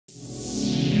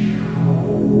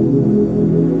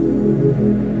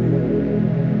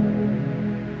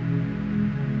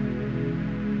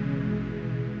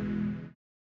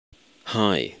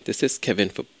Hi, this is Kevin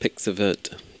for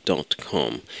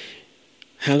Pixavert.com.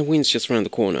 Halloween's just around the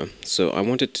corner, so I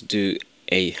wanted to do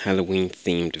a Halloween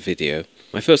themed video.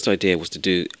 My first idea was to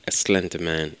do a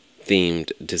Slenderman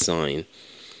themed design.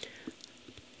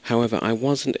 However, I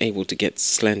wasn't able to get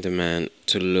Slenderman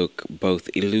to look both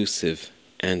elusive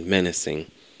and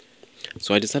menacing.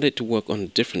 So I decided to work on a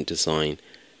different design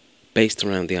based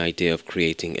around the idea of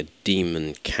creating a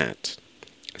demon cat,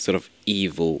 a sort of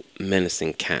evil,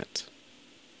 menacing cat.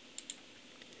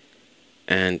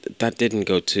 And that didn't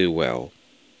go too well.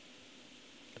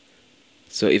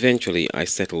 So eventually I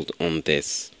settled on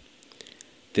this.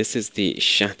 This is the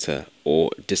Shatter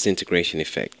or disintegration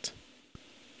effect.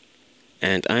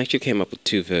 And I actually came up with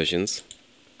two versions.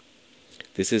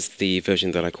 This is the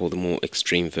version that I call the more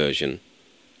extreme version.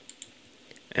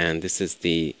 And this is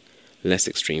the less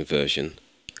extreme version.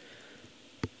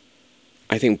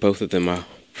 I think both of them are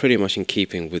pretty much in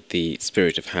keeping with the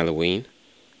spirit of Halloween.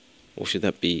 Or should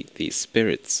that be the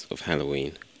spirits of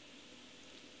Halloween?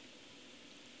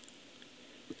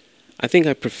 I think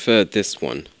I prefer this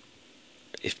one,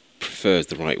 if prefer is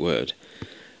the right word.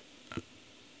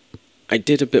 I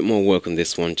did a bit more work on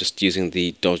this one just using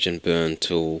the dodge and burn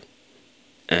tool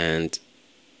and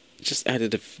just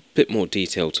added a bit more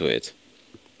detail to it.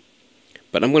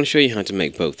 But I'm going to show you how to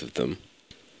make both of them.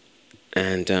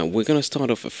 And we're going to start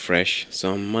off afresh,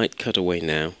 so I might cut away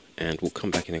now and we'll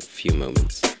come back in a few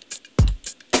moments.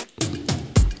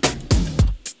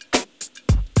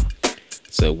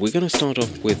 So we're going to start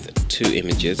off with two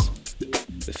images.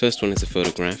 The first one is a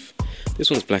photograph. This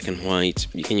one's black and white.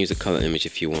 You can use a color image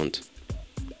if you want.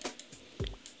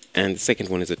 And the second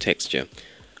one is a texture.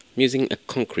 I'm using a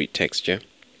concrete texture.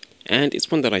 And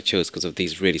it's one that I chose because of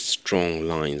these really strong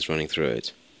lines running through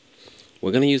it.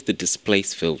 We're going to use the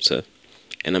Displace Filter.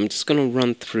 And I'm just going to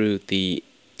run through the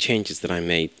changes that I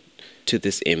made to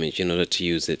this image in order to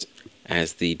use it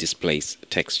as the Displace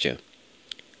texture.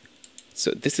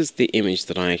 So this is the image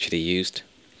that I actually used,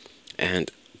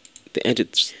 and the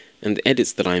edits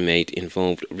that I made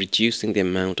involved reducing the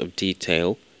amount of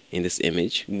detail in this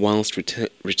image whilst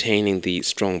retaining the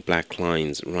strong black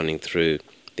lines running through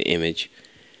the image.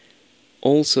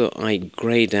 Also, I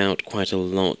grayed out quite a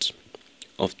lot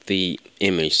of the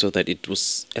image so that it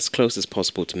was as close as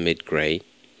possible to mid-gray,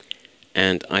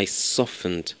 and I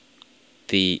softened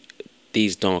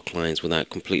these dark lines without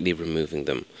completely removing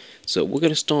them. So we're going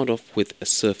to start off with a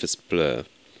surface blur.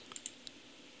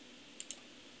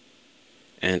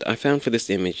 And I found for this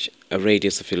image a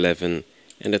radius of 11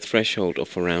 and a threshold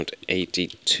of around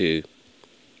 82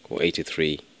 or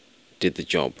 83 did the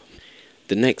job.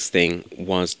 The next thing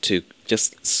was to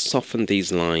just soften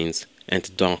these lines and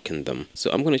to darken them.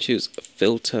 So I'm going to choose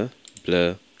Filter,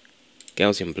 Blur,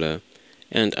 Gaussian Blur,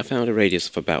 and I found a radius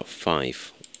of about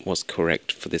 5 was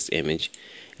correct for this image.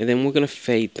 And then we're going to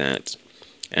fade that.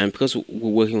 And because we're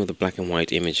working with a black and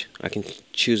white image, I can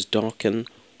choose darken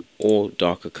or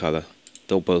darker color.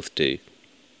 They'll both do.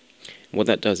 And what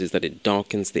that does is that it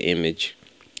darkens the image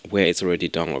where it's already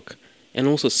dark and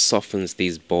also softens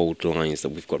these bold lines that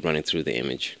we've got running through the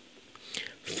image.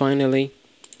 Finally,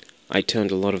 I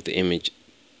turned a lot of the image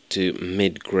to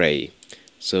mid-gray.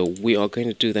 So we are going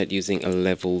to do that using a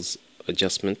levels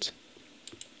adjustment.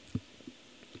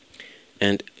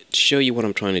 And to show you what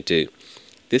I'm trying to do,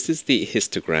 this is the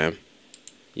histogram.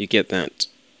 You get that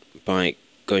by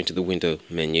going to the window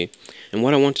menu. And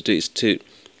what I want to do is to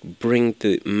bring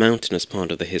the mountainous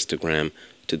part of the histogram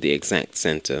to the exact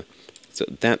center. So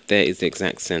that there is the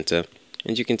exact center.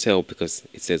 And you can tell because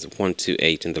it says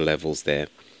 128 in the levels there.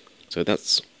 So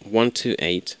that's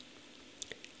 128.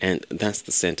 And that's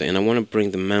the center. And I want to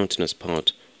bring the mountainous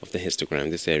part of the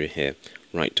histogram, this area here,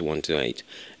 right to 128.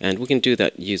 And we can do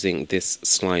that using this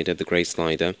slider, the gray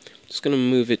slider. Just going to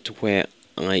move it to where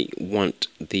I want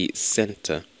the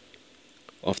center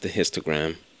of the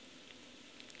histogram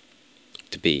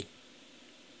to be.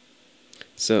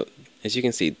 So as you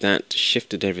can see, that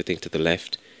shifted everything to the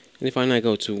left. And if I now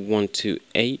go to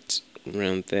 128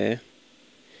 around there,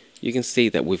 you can see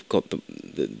that we've got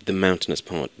the mountainous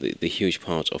part, the huge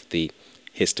part of the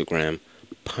histogram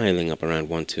piling up around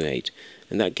 128.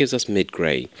 And that gives us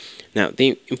mid-gray. Now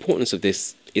the importance of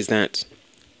this is that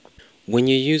when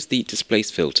you use the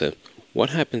Displace Filter,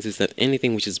 what happens is that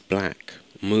anything which is black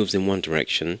moves in one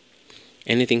direction,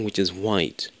 anything which is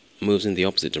white moves in the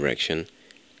opposite direction,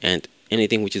 and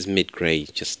anything which is mid-gray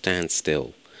just stands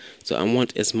still. So I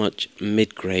want as much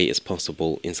mid-gray as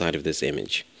possible inside of this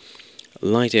image.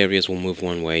 Light areas will move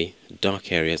one way,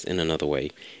 dark areas in another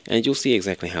way, and you'll see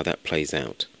exactly how that plays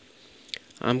out.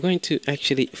 I'm going to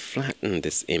actually flatten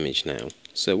this image now.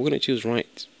 So we're going to choose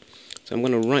right. So I'm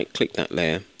going to right click that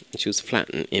layer and choose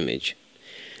flatten image.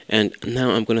 And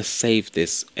now I'm going to save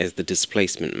this as the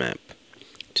displacement map.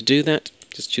 To do that,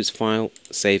 just choose File,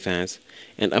 Save As,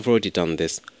 and I've already done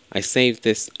this. I saved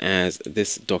this as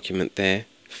this document there,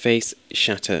 Face,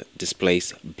 Shatter,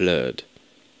 Displace, Blurred.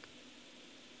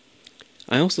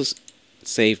 I also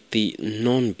saved the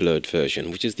non-blurred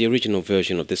version, which is the original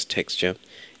version of this texture,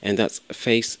 and that's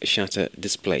Face, Shatter,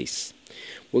 Displace.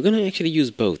 We're going to actually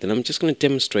use both, and I'm just going to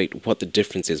demonstrate what the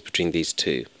difference is between these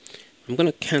two. I'm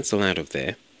going to cancel out of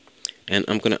there, and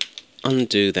I'm going to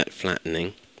undo that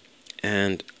flattening,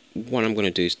 and what I'm going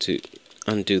to do is to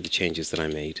undo the changes that I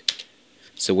made.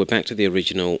 So we're back to the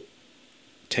original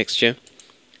texture,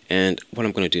 and what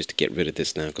I'm going to do is to get rid of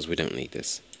this now because we don't need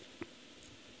this.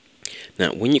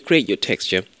 Now when you create your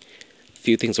texture, a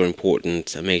few things are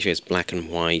important. Make sure it's black and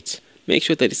white, make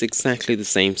sure that it's exactly the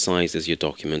same size as your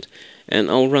document, and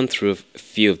I'll run through a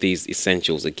few of these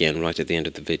essentials again right at the end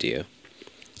of the video.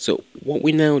 So what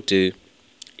we now do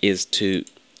is to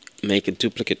make a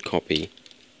duplicate copy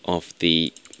of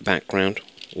the background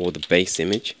or the base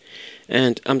image,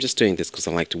 and I'm just doing this because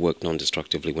I like to work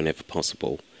non-destructively whenever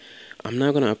possible. I'm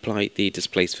now going to apply the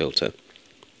Displace Filter.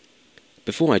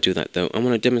 Before I do that though, I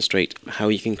want to demonstrate how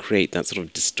you can create that sort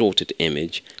of distorted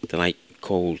image that I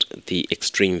called the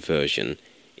extreme version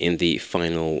in the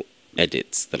final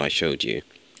edits that I showed you.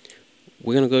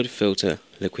 We're going to go to Filter,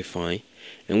 Liquify,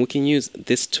 and we can use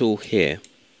this tool here,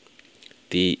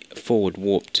 the forward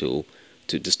warp tool,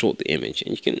 to distort the image,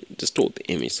 and you can distort the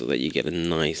image so that you get a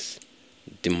nice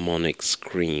demonic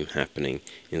scream happening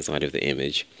inside of the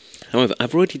image. However,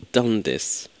 I've already done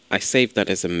this. I saved that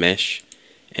as a mesh,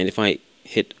 and if I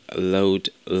hit load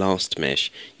last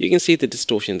mesh, you can see the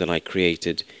distortion that I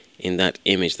created in that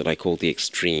image that I call the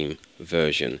extreme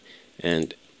version,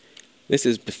 and this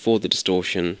is before the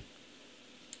distortion,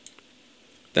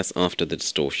 that's after the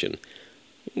distortion.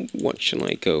 What shall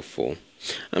I go for?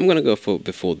 I'm going to go for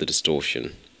before the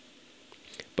distortion.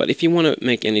 But if you want to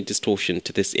make any distortion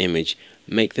to this image,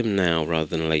 make them now rather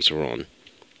than later on.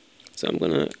 So I'm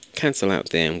going to cancel out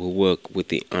there and we'll work with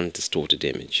the undistorted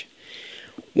image.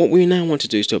 What we now want to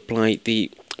do is to apply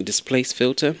the Displace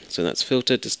Filter. So that's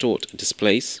Filter, Distort,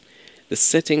 Displace. The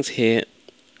settings here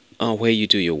are where you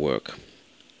do your work.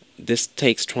 This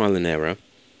takes trial and error,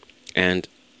 and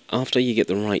after you get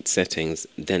the right settings,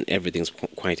 then everything's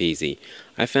quite easy.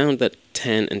 I found that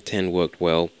 10 and 10 worked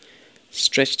well.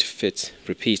 Stretch to fit,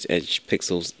 repeat edge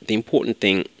pixels. The important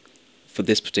thing for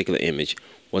this particular image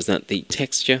was that the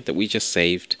texture that we just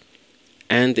saved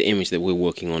and the image that we're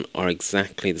working on are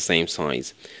exactly the same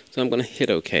size. So I'm going to hit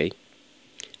OK.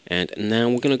 And now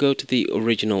we're going to go to the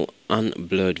original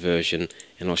unblurred version,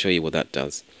 and I'll show you what that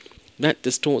does. That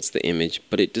distorts the image,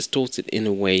 but it distorts it in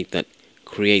a way that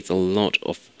creates a lot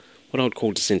of what I would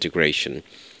call disintegration.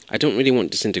 I don't really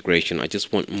want disintegration, I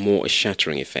just want more a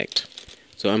shattering effect.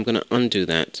 So I'm going to undo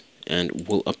that and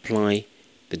we'll apply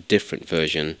the different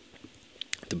version,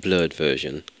 the blurred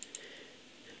version.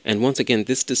 And once again,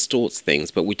 this distorts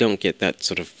things, but we don't get that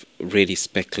sort of really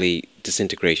speckly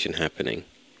disintegration happening.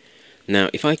 Now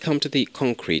if I come to the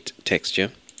concrete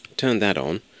texture, turn that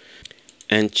on,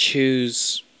 and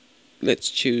choose, let's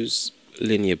choose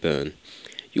linear burn,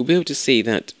 you'll be able to see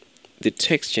that the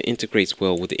texture integrates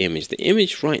well with the image. The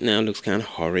image right now looks kind of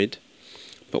horrid,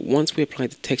 but once we apply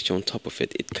the texture on top of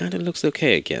it, it kind of looks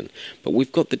okay again. But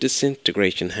we've got the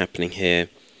disintegration happening here,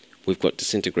 we've got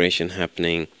disintegration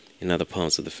happening in other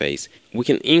parts of the face. We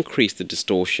can increase the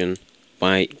distortion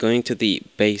by going to the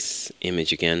base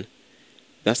image again.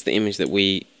 That's the image that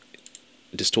we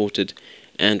distorted,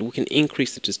 and we can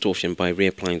increase the distortion by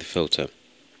reapplying the filter.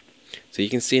 So you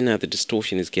can see now the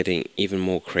distortion is getting even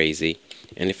more crazy,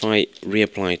 and if I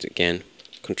reapply it again,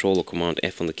 Control or Command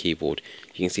F on the keyboard,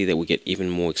 you can see that we get even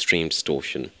more extreme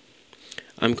distortion.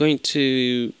 I'm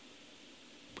actually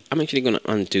going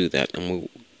to undo that, and we'll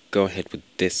go ahead with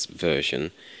this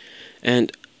version,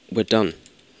 and we're done.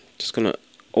 Just going to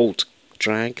Alt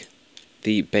drag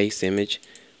the base image,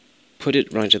 put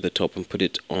it right at the top and put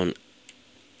it on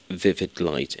vivid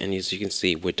light, and as you can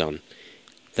see, we're done.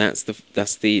 That's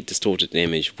the distorted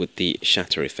image with the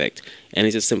shatter effect, and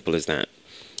it's as simple as that.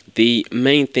 The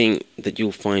main thing that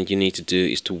you'll find you need to do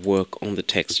is to work on the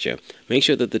texture. Make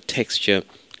sure that the texture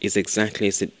is exactly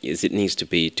as it needs to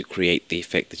be to create the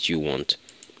effect that you want.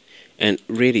 And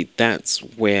really, that's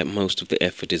where most of the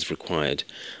effort is required.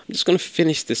 I'm just going to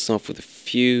finish this off with a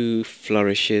few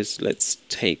flourishes. Let's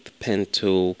take the pen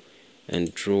tool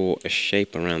and draw a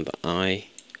shape around the eye.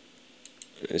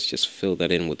 Let's just fill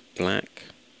that in with black.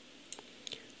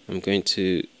 I'm going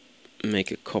to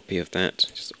make a copy of that,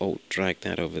 just Alt drag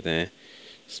that over there,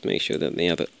 just make sure that the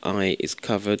other eye is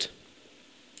covered.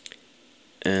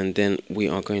 and then we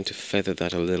are going to feather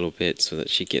that a little bit so that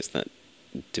she gets that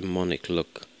demonic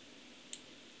look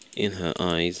in her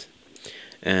eyes.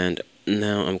 And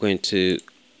now I'm going to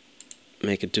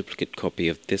make a duplicate copy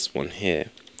of this one here.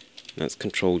 That's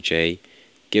Control J,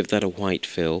 give that a white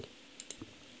fill,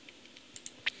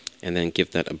 and then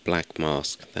give that a black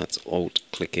mask. That's Alt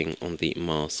clicking on the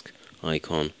mask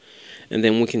icon. And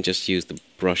then we can just use the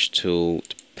brush tool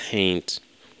to paint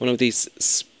one of these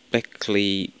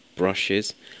speckly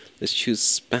brushes. Let's choose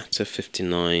Spatter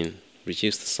 59,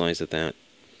 reduce the size of that,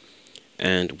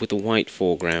 and with a white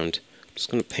foreground, I'm just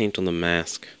going to paint on the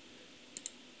mask,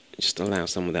 just allow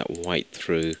some of that white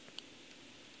through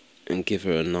and give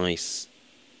her a nice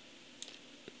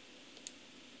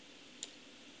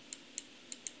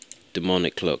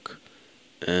demonic look.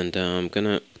 And I'm going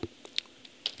to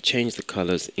change the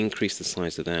colors, increase the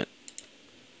size of that,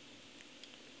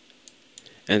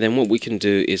 and then what we can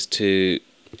do is to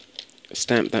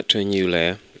stamp that to a new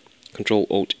layer, Control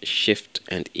Alt Shift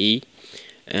and E,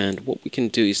 and what we can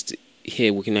do is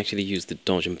here we can actually use the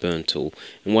dodge and burn tool.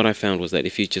 And what I found was that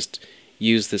if you just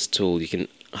use this tool, you can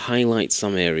highlight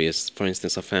some areas. For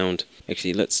instance, I found,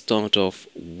 actually let's start off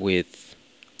with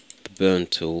the burn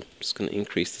tool. I'm just going to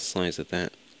increase the size of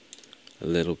that a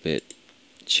little bit,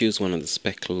 choose one of the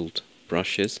speckled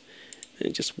brushes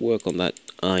and just work on that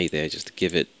eye there just to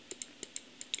give it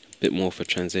a bit more of a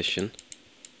transition,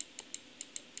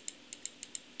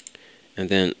 and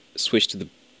then switch to the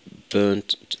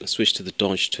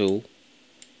dodge tool,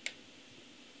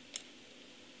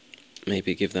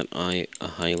 maybe give that eye a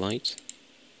highlight,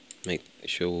 make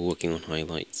sure we're working on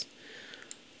highlights.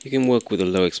 You can work with a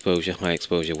low exposure, high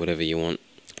exposure, whatever you want.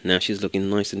 Now she's looking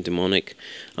nice and demonic.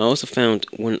 I also found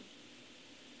when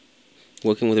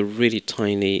working with a really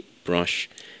tiny brush,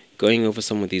 going over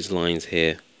some of these lines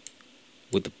here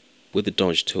with the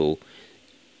dodge tool,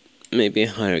 maybe a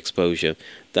higher exposure,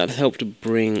 that helped to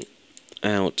bring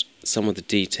out some of the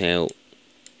detail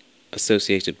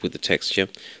associated with the texture.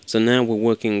 So now we're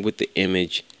working with the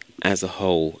image as a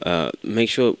whole. Make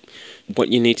sure what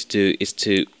you need to do is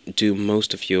to do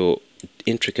most of your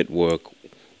intricate work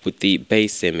with the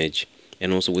base image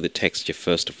and also with the texture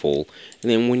first of all,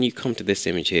 and then when you come to this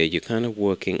image here, you're kind of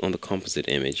working on the composite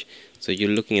image. So you're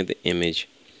looking at the image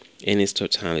in its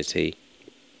totality.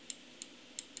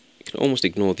 You can almost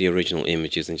ignore the original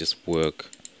images and just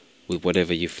work with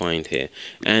whatever you find here,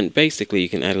 and basically you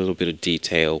can add a little bit of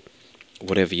detail,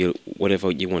 whatever you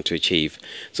want to achieve.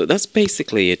 So that's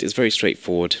basically it. It's very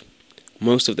straightforward.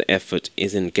 Most of the effort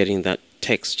is in getting that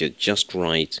texture just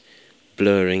right,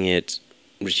 blurring it,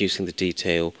 reducing the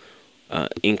detail,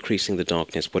 increasing the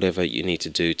darkness, whatever you need to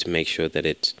do to make sure that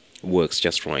it works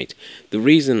just right. The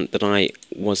reason that I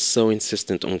was so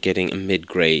insistent on getting a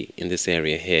mid-gray in this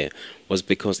area here was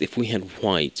because if we had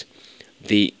white,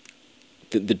 the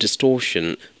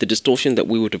distortion that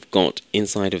we would have got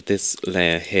inside of this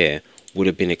layer here would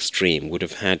have been extreme, would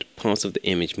have had parts of the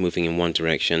image moving in one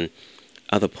direction,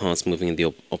 other parts moving in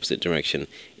the opposite direction.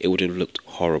 It would have looked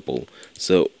horrible.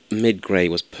 So mid-gray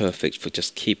was perfect for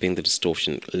just keeping the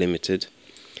distortion limited.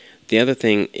 The other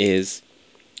thing is,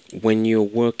 when you're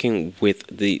working with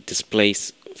the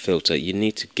Displace filter, you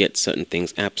need to get certain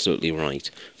things absolutely right.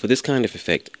 For this kind of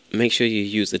effect, make sure you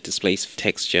use a Displace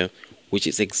texture which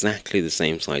is exactly the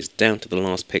same size, down to the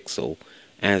last pixel,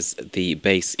 as the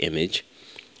base image.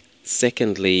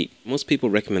 Secondly, most people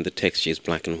recommend the texture is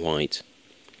black and white.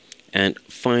 And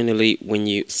finally, when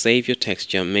you save your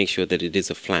texture, make sure that it is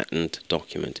a flattened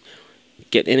document.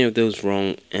 Get any of those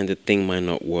wrong and the thing might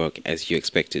not work as you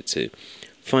expect it to.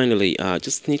 Finally,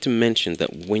 just need to mention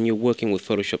that when you're working with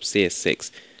Photoshop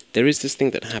CS6, there is this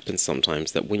thing that happens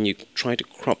sometimes, that when you try to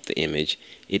crop the image,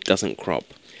 it doesn't crop.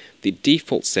 The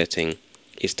default setting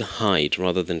is to hide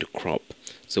rather than to crop.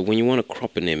 So when you want to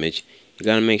crop an image, you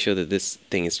got to make sure that this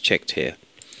thing is checked here.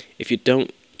 If you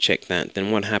don't check that,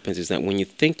 then what happens is that when you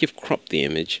think you've cropped the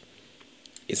image,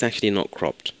 it's actually not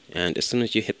cropped. And as soon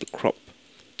as you hit the crop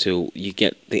tool, you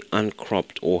get the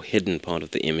uncropped or hidden part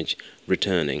of the image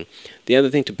returning. The other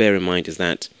thing to bear in mind is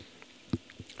that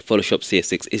Photoshop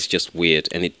CS6 is just weird,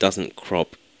 and it doesn't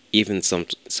crop even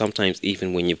sometimes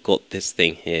even when you've got this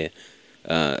thing here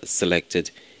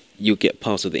selected. You get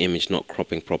parts of the image not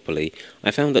cropping properly. I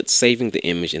found that saving the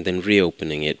image and then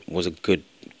reopening it was a good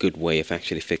way of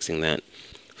actually fixing that.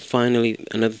 Finally,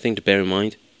 another thing to bear in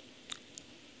mind,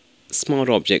 smart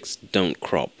objects don't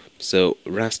crop. So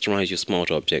rasterize your smart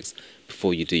objects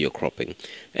before you do your cropping.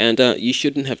 And you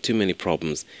shouldn't have too many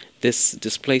problems. This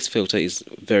Displace filter is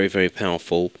very, very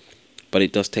powerful, but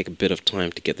it does take a bit of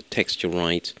time to get the texture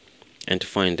right and to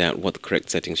find out what the correct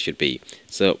settings should be.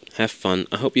 So have fun.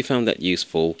 I hope you found that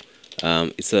useful.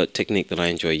 It's a technique that I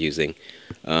enjoy using.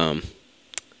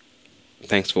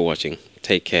 Thanks for watching.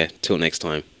 Take care. Till next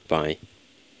time. Bye.